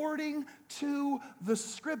according to the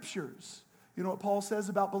scriptures. You know what Paul says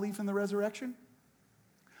about belief in the resurrection?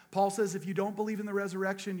 Paul says if you don't believe in the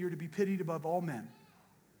resurrection, you're to be pitied above all men.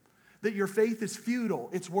 That your faith is futile,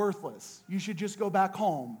 it's worthless. You should just go back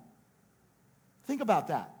home. Think about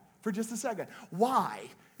that for just a second. Why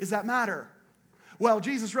does that matter? Well,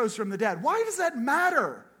 Jesus rose from the dead. Why does that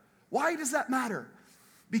matter? Why does that matter?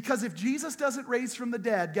 Because if Jesus doesn't raise from the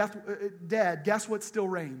dead, guess what still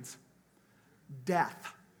reigns?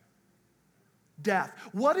 Death. Death.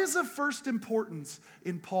 What is of first importance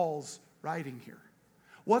in Paul's writing here?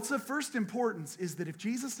 What's of first importance is that if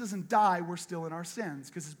Jesus doesn't die, we're still in our sins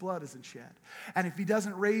because his blood isn't shed. And if he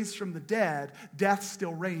doesn't raise from the dead, death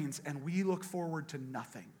still reigns and we look forward to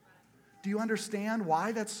nothing. Do you understand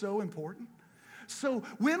why that's so important? So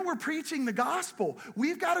when we're preaching the gospel,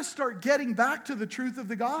 we've got to start getting back to the truth of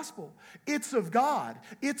the gospel. It's of God.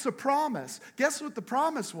 It's a promise. Guess what the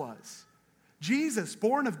promise was? Jesus,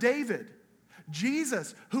 born of David.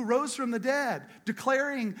 Jesus, who rose from the dead,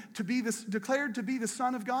 declared to be the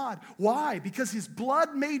Son of God. Why? Because his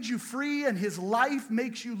blood made you free and his life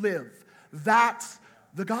makes you live. That's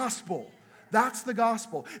the gospel. That's the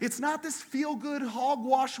gospel. It's not this feel-good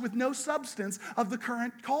hogwash with no substance of the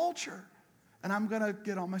current culture. And I'm going to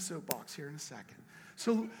get on my soapbox here in a second.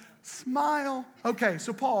 So smile. Okay,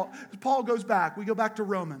 so Paul goes back. We go back to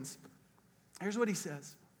Romans. Here's what he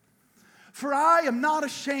says. For I am not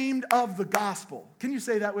ashamed of the gospel. Can you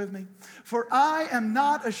say that with me? For I am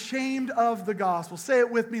not ashamed of the gospel. Say it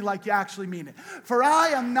with me like you actually mean it. For I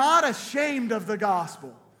am not ashamed of the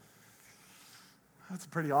gospel. That's a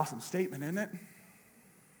pretty awesome statement, isn't it?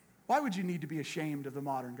 Why would you need to be ashamed of the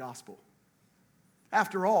modern gospel?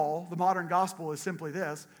 After all, the modern gospel is simply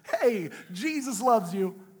this. Hey, Jesus loves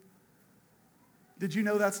you. Did you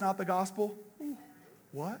know that's not the gospel?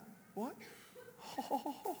 What?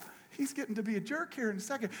 Oh, he's getting to be a jerk here in a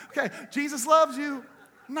second. Okay, Jesus loves you.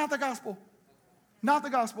 Not the gospel. Not the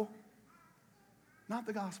gospel. Not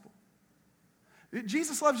the gospel.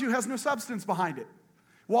 Jesus loves you has no substance behind it.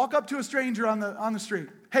 Walk up to a stranger on the street.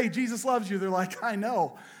 Hey, Jesus loves you. They're like, I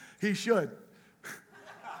know. He should.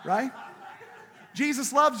 Right?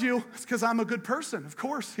 Jesus loves you. It's because I'm a good person. Of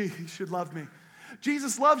course, he should love me.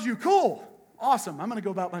 Jesus loves you. Cool. Awesome. I'm going to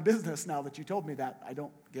go about my business now that you told me that. I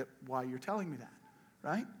don't get why you're telling me that.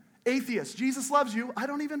 Right? Atheist. Jesus loves you. I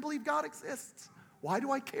don't even believe God exists. Why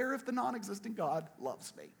do I care if the non-existent God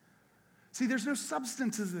loves me? See, there's no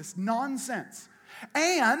substance to this nonsense.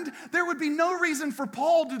 And there would be no reason for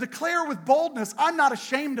Paul to declare with boldness, I'm not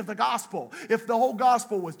ashamed of the gospel, if the whole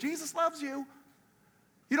gospel was Jesus loves you.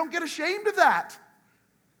 You don't get ashamed of that.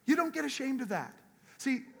 You don't get ashamed of that.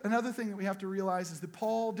 See, another thing that we have to realize is that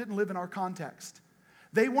Paul didn't live in our context.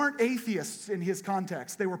 They weren't atheists in his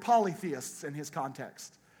context. They were polytheists in his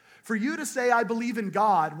context. For you to say, I believe in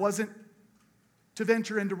God, wasn't to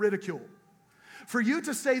venture into ridicule. For you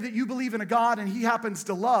to say that you believe in a God and he happens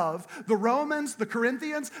to love, the Romans, the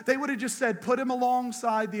Corinthians, they would have just said, put him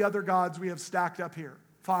alongside the other gods we have stacked up here.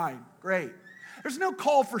 Fine, great. There's no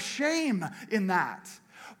call for shame in that.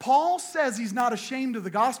 Paul says he's not ashamed of the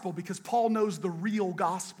gospel because Paul knows the real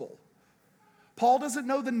gospel. Paul doesn't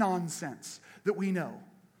know the nonsense that we know.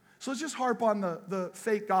 So let's just harp on the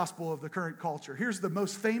fake gospel of the current culture. Here's the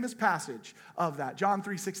most famous passage of that, John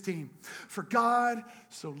 3:16. For God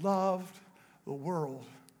so loved the world.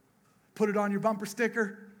 Put it on your bumper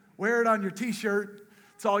sticker, wear it on your t-shirt.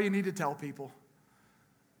 It's all you need to tell people.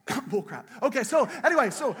 Bullcrap. Okay, so anyway,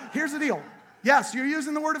 so here's the deal. Yes, you're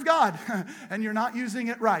using the word of God, and you're not using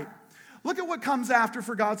it right. Look at what comes after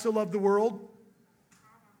for God so loved the world.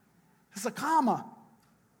 It's a comma.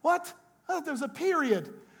 What? Oh, there's a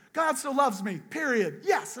period. God so loves me, period.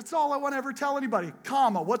 Yes, that's all I want to ever tell anybody.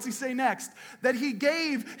 Comma. What's he say next? That he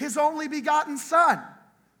gave his only begotten son.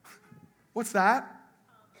 What's that?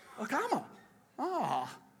 A comma.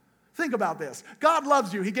 Ah. Think about this. God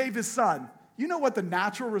loves you. He gave his son. You know what the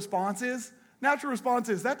natural response is? Natural response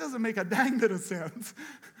is, that doesn't make a dang bit of sense,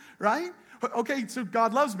 right? Okay, so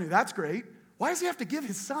God loves me. That's great. Why does he have to give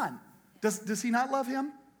his son? Does he not love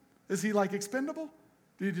him? Is he like expendable?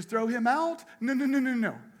 Do you just throw him out?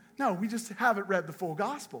 No. No, we just haven't read the full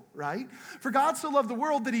gospel, right? For God so loved the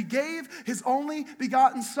world that he gave his only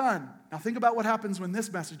begotten son. Now think about what happens when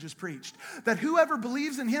this message is preached. That whoever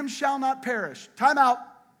believes in him shall not perish. Time out.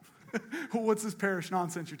 What's this perish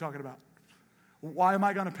nonsense you're talking about? Why am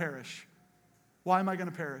I going to perish? Why am I going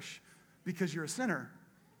to perish? Because you're a sinner.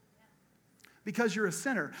 Because you're a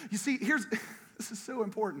sinner. You see, this is so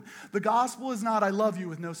important. The gospel is not I love you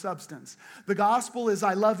with no substance. The gospel is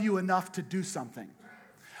I love you enough to do something.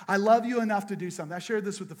 I love you enough to do something. I shared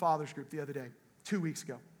this with the fathers group the other day, 2 weeks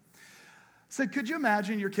ago. I said, could you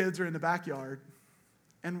imagine your kids are in the backyard?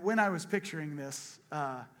 And when I was picturing this,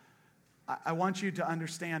 I want you to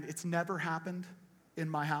understand it's never happened in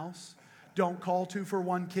my house. Don't call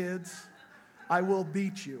 2-for-1 kids. I will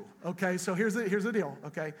beat you. Okay, so here's the deal,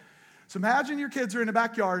 okay? So imagine your kids are in the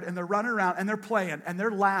backyard and they're running around and they're playing and they're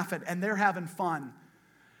laughing and they're having fun.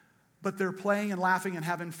 But they're playing and laughing and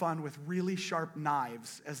having fun with really sharp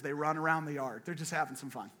knives as they run around the yard. They're just having some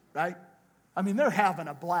fun, right? I mean, they're having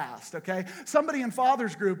a blast, okay? Somebody in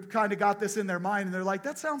Father's Group kind of got this in their mind, and they're like,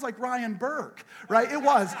 that sounds like Ryan Burke, right? It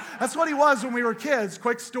was. That's what he was when we were kids.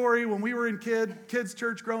 Quick story, when we were in kids'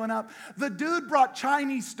 church growing up, the dude brought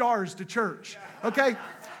Chinese stars to church, okay?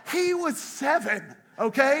 He was 7,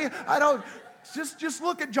 okay? Just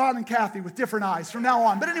look at John and Kathy with different eyes from now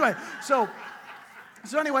on. But anyway, so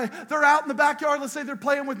anyway, they're out in the backyard. Let's say they're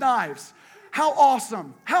playing with knives. How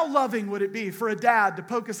awesome, how loving would it be for a dad to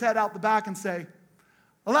poke his head out the back and say,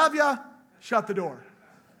 I love ya, shut the door.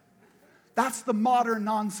 That's the modern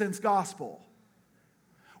nonsense gospel.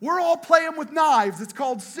 We're all playing with knives. It's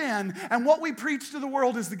called sin. And what we preach to the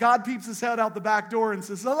world is that God peeps his head out the back door and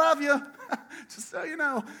says, I love you, just so you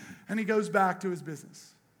know. And he goes back to his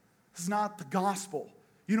business. It's not the gospel.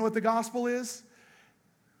 You know what the gospel is?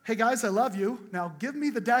 Hey guys, I love you. Now give me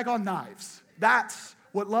the daggone knives. That's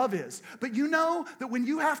what love is. But you know that when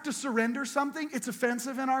you have to surrender something, it's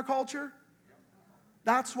offensive in our culture?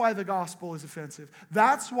 That's why the gospel is offensive.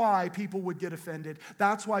 That's why people would get offended.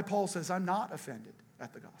 That's why Paul says, I'm not offended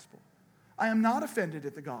at the gospel. I am not offended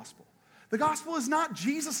at the gospel. The gospel is not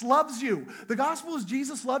Jesus loves you. The gospel is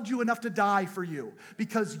Jesus loved you enough to die for you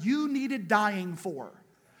because you needed dying for.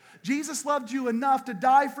 Jesus loved you enough to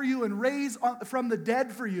die for you and raise from the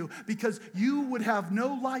dead for you because you would have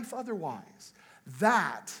no life otherwise.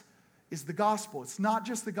 That is the gospel. It's not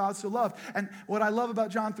just the God so loved. And what I love about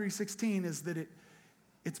John 3:16 is that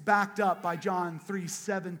it's backed up by John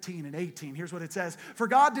 3:17 and 18. Here's what it says. For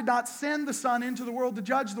God did not send the Son into the world to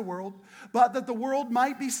judge the world, but that the world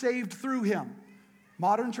might be saved through him.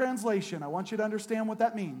 Modern translation, I want you to understand what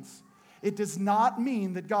that means. It does not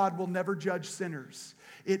mean that God will never judge sinners.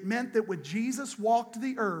 It meant that when Jesus walked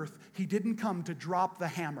the earth, he didn't come to drop the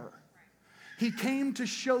hammer. He came to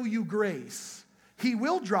show you grace. He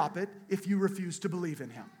will drop it if you refuse to believe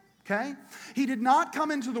in him, okay? He did not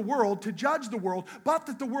come into the world to judge the world, but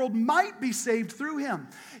that the world might be saved through him.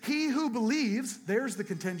 He who believes, there's the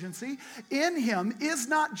contingency, in him is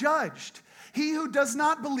not judged. He who does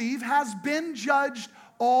not believe has been judged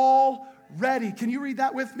already. Can you read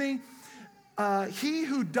that with me? He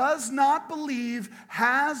who does not believe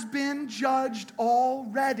has been judged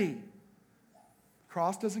already.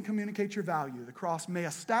 Cross doesn't communicate your value. The cross may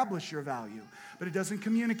establish your value, but it doesn't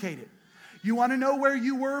communicate it. You want to know where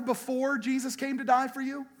you were before Jesus came to die for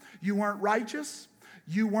you? You weren't righteous.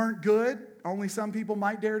 You weren't good. Only some people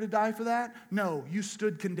might dare to die for that. No, you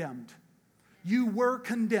stood condemned. You were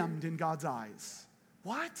condemned in God's eyes.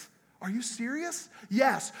 What? Are you serious?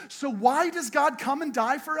 Yes. So why does God come and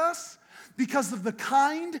die for us? Because of the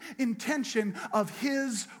kind intention of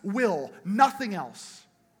his will, nothing else.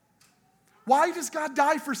 Why does God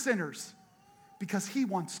die for sinners? Because he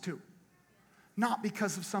wants to. Not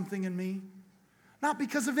because of something in me. Not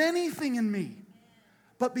because of anything in me.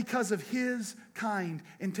 But because of his kind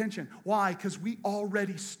intention. Why? Because we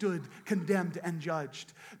already stood condemned and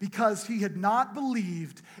judged. Because he had not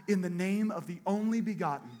believed in the name of the only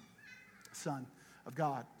begotten Son of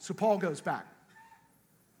God. So Paul goes back.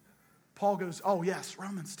 Paul goes, oh yes,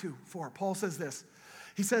 Romans 2:4. Paul says this.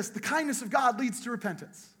 He says, the kindness of God leads to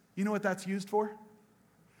repentance. You know what that's used for?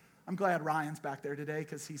 I'm glad Ryan's back there today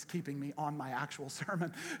because he's keeping me on my actual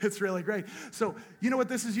sermon. It's really great. So, you know what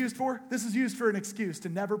this is used for? This is used for an excuse to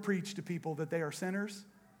never preach to people that they are sinners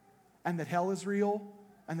and that hell is real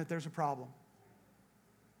and that there's a problem.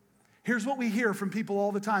 Here's what we hear from people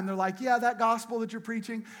all the time. They're like, yeah, that gospel that you're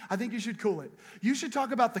preaching, I think you should cool it. You should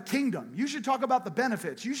talk about the kingdom. You should talk about the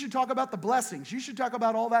benefits. You should talk about the blessings. You should talk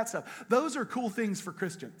about all that stuff. Those are cool things for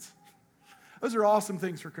Christians. Those are awesome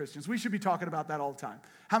things for Christians. We should be talking about that all the time.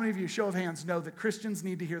 How many of you, show of hands, know that Christians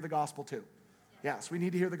need to hear the gospel too? Yes, we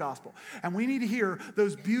need to hear the gospel. And we need to hear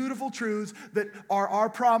those beautiful truths that are our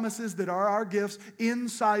promises, that are our gifts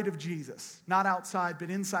inside of Jesus. Not outside, but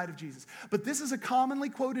inside of Jesus. But this is a commonly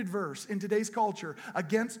quoted verse in today's culture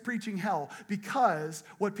against preaching hell because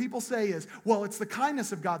what people say is, well, it's the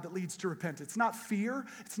kindness of God that leads to repentance. It's not fear.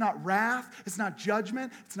 It's not wrath. It's not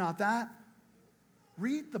judgment. It's not that.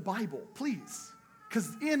 Read the Bible, please. Because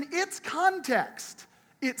in its context,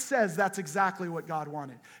 it says that's exactly what God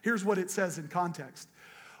wanted. Here's what it says in context.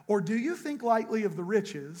 Or do you think lightly of the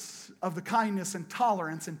riches, of the kindness and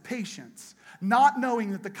tolerance and patience, not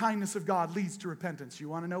knowing that the kindness of God leads to repentance? You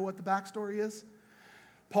want to know what the backstory is?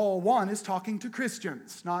 Paul 1 is talking to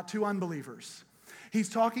Christians, not to unbelievers. He's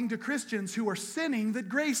talking to Christians who are sinning that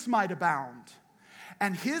grace might abound.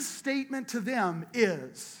 And his statement to them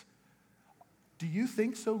is, do you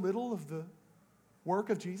think so little of the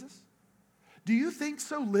work of Jesus? Do you think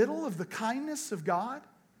so little of the kindness of God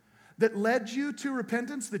that led you to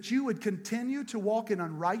repentance, that you would continue to walk in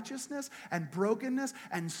unrighteousness and brokenness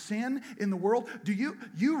and sin in the world? Do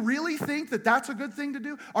you really think that that's a good thing to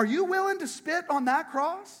do? Are you willing to spit on that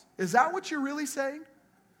cross? Is that what you're really saying?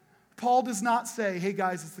 Paul does not say, hey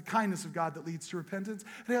guys, it's the kindness of God that leads to repentance.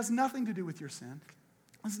 It has nothing to do with your sin.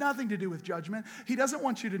 It's nothing to do with judgment. He doesn't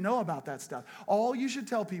want you to know about that stuff. All you should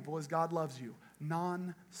tell people is God loves you.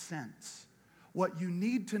 Nonsense. What you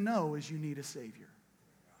need to know is you need a Savior.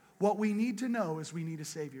 What we need to know is we need a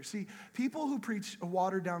Savior. See, people who preach a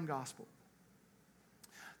watered-down gospel,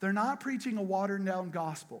 they're not preaching a watered-down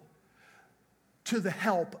gospel to the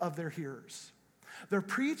help of their hearers. They're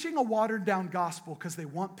preaching a watered-down gospel because they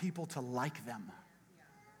want people to like them.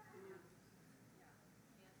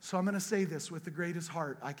 So I'm going to say this with the greatest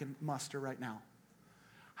heart I can muster right now.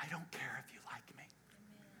 I don't care if you like me.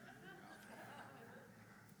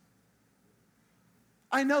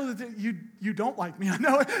 I know that you don't like me. I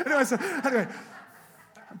know. So anyway,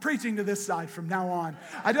 I'm preaching to this side from now on.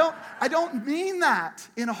 I don't mean that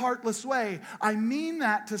in a heartless way. I mean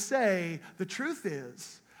that to say the truth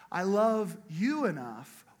is, I love you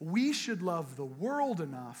enough. We should love the world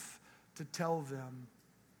enough to tell them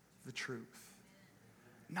the truth.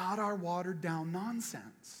 Not our watered down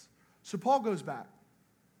nonsense. So Paul goes back.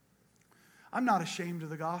 I'm not ashamed of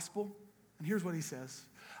the gospel. And here's what he says.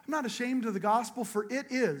 I'm not ashamed of the gospel, for it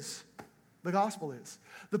is, the gospel is,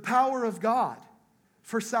 the power of God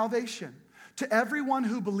for salvation to everyone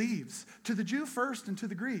who believes, to the Jew first and to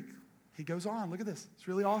the Greek. He goes on, look at this, it's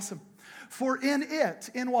really awesome. For in it,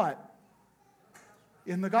 in what?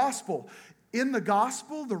 In the gospel. In the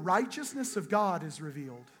gospel, the righteousness of God is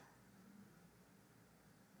revealed.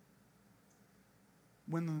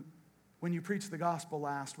 When you preached the gospel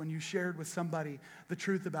last, when you shared with somebody the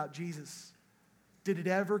truth about Jesus, did it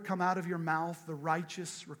ever come out of your mouth the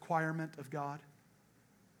righteous requirement of God?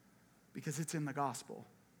 Because it's in the gospel.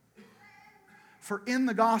 For in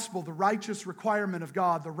the gospel, the righteous requirement of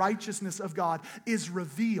God, the righteousness of God is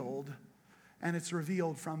revealed, and it's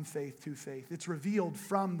revealed from faith to faith. It's revealed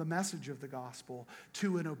from the message of the gospel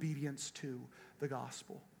to an obedience to the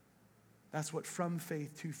gospel. That's what from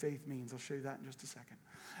faith to faith means. I'll show you that in just a second.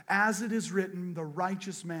 As it is written, the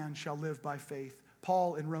righteous man shall live by faith.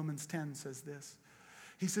 Paul in Romans 10 says this.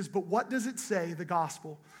 He says, but what does it say, the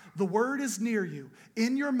gospel? The word is near you,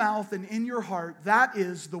 in your mouth and in your heart. That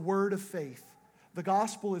is the word of faith. The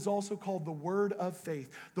gospel is also called the word of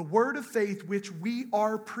faith. The word of faith which we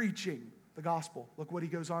are preaching. The gospel. Look what he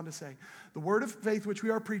goes on to say. The word of faith which we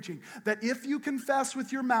are preaching, that if you confess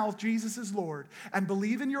with your mouth Jesus is Lord and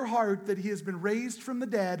believe in your heart that he has been raised from the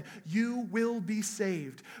dead, you will be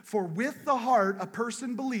saved. For with the heart a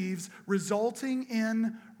person believes, resulting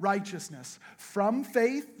in righteousness. From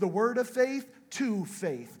faith, the word of faith, to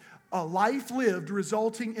faith. A life lived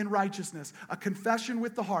resulting in righteousness. A confession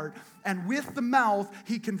with the heart. And with the mouth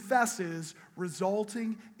he confesses,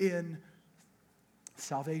 resulting in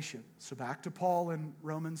salvation. So back to Paul in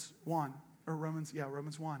Romans 1. Romans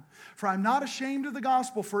 1. For I'm not ashamed of the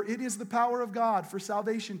gospel, for it is the power of God for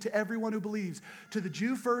salvation to everyone who believes, to the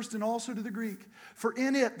Jew first and also to the Greek. For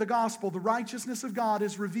in it, the gospel, the righteousness of God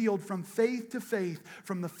is revealed from faith to faith,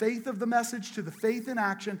 from the faith of the message to the faith in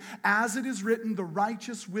action. As it is written, the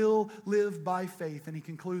righteous will live by faith. And he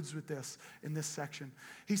concludes with this in this section.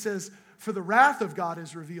 He says, for the wrath of God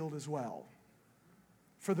is revealed as well.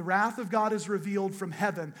 For the wrath of God is revealed from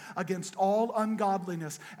heaven against all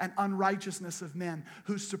ungodliness and unrighteousness of men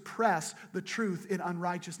who suppress the truth in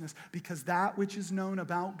unrighteousness, because that which is known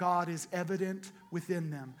about God is evident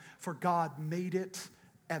within them, for God made it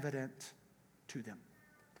evident to them.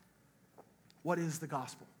 What is the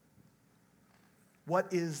gospel?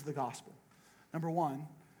 What is the gospel? Number one,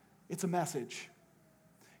 it's a message.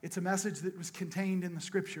 It's a message that was contained in the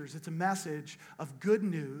Scriptures. It's a message of good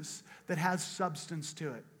news that has substance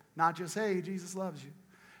to it. Not just, hey, Jesus loves you.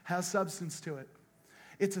 Has substance to it.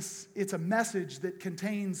 It's a message that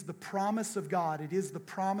contains the promise of God. It is the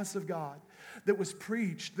promise of God that was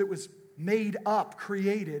preached, that was made up,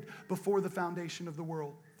 created before the foundation of the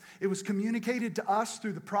world. It was communicated to us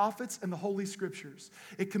through the prophets and the Holy Scriptures.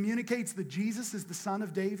 It communicates that Jesus is the Son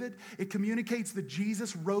of David. It communicates that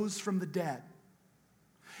Jesus rose from the dead.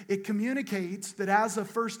 It communicates that as of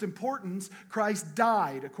first importance, Christ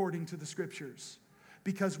died according to the Scriptures,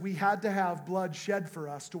 because we had to have blood shed for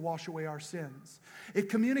us to wash away our sins. It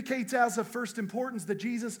communicates as of first importance that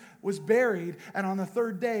Jesus was buried and on the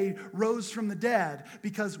third day rose from the dead,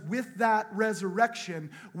 because with that resurrection,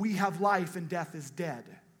 we have life and death is dead.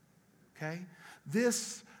 Okay?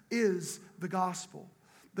 This is the gospel.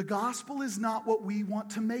 The gospel is not what we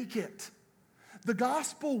want to make it. The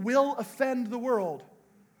gospel will offend the world.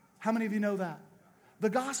 How many of you know that? The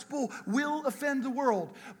gospel will offend the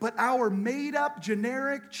world, but our made-up,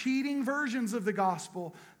 generic, cheating versions of the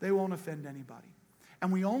gospel, they won't offend anybody.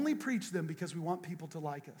 And we only preach them because we want people to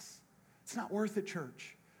like us. It's not worth it,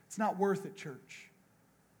 church. It's not worth it, church.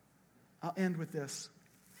 I'll end with this.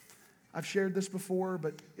 I've shared this before,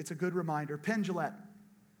 but it's a good reminder. Penn Jillette,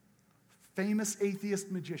 famous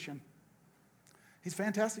atheist magician. He's a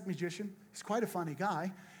fantastic magician. He's quite a funny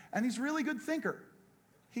guy, and he's a really good thinker.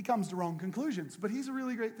 He comes to wrong conclusions, but he's a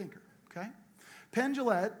really great thinker, okay? Penn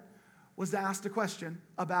Jillette was asked a question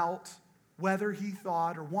about whether he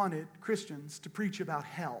thought or wanted Christians to preach about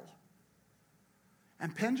hell.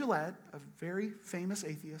 And Penn Jillette, a very famous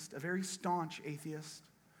atheist, a very staunch atheist,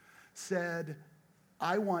 said,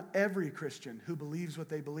 I want every Christian who believes what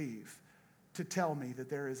they believe to tell me that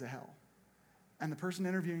there is a hell. And the person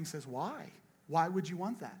interviewing says, why? Why would you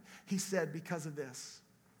want that? He said, because of this.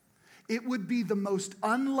 It would be the most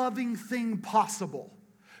unloving thing possible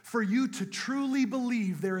for you to truly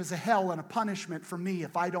believe there is a hell and a punishment for me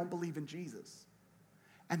if I don't believe in Jesus,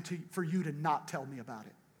 and for you to not tell me about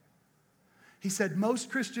it. He said, most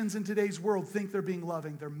Christians in today's world think they're being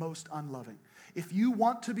loving. They're most unloving. If you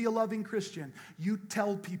want to be a loving Christian, you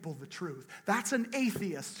tell people the truth. That's an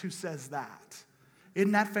atheist who says that.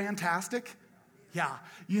 Isn't that fantastic? Yeah.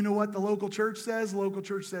 You know what the local church says? The local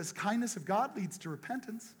church says, kindness of God leads to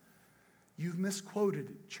repentance. You've misquoted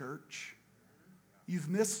it, church. You've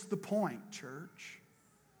missed the point, church.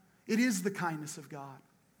 It is the kindness of God.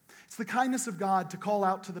 It's the kindness of God to call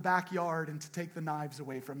out to the backyard and to take the knives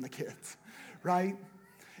away from the kids, right?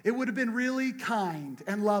 It would have been really kind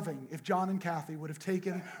and loving if John and Kathy would have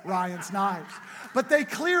taken Ryan's knives. But they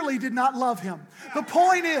clearly did not love him. The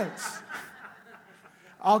point is,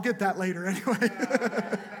 I'll get that later anyway.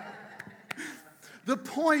 The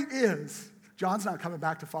point is, John's not coming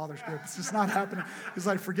back to Father's group. It's just not happening. Because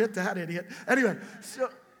I forget that idiot. Anyway, so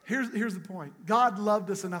here's the point. God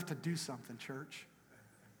loved us enough to do something, church.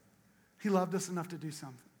 He loved us enough to do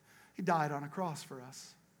something. He died on a cross for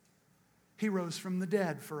us. He rose from the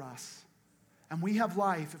dead for us. And we have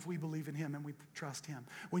life if we believe in Him and we trust Him.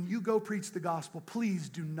 When you go preach the gospel, please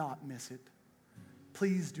do not miss it.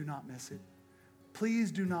 Please do not miss it.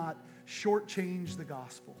 Please do not shortchange the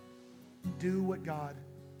gospel. Do what God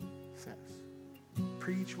says.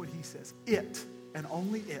 Preach what He says. It, and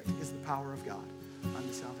only it, is the power of God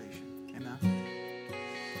unto salvation. Amen.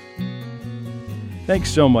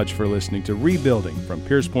 Thanks so much for listening to Rebuilding from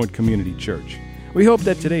Pierce Point Community Church. We hope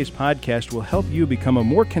that today's podcast will help you become a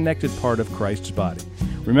more connected part of Christ's body.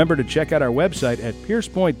 Remember to check out our website at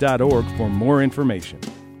piercepoint.org for more information.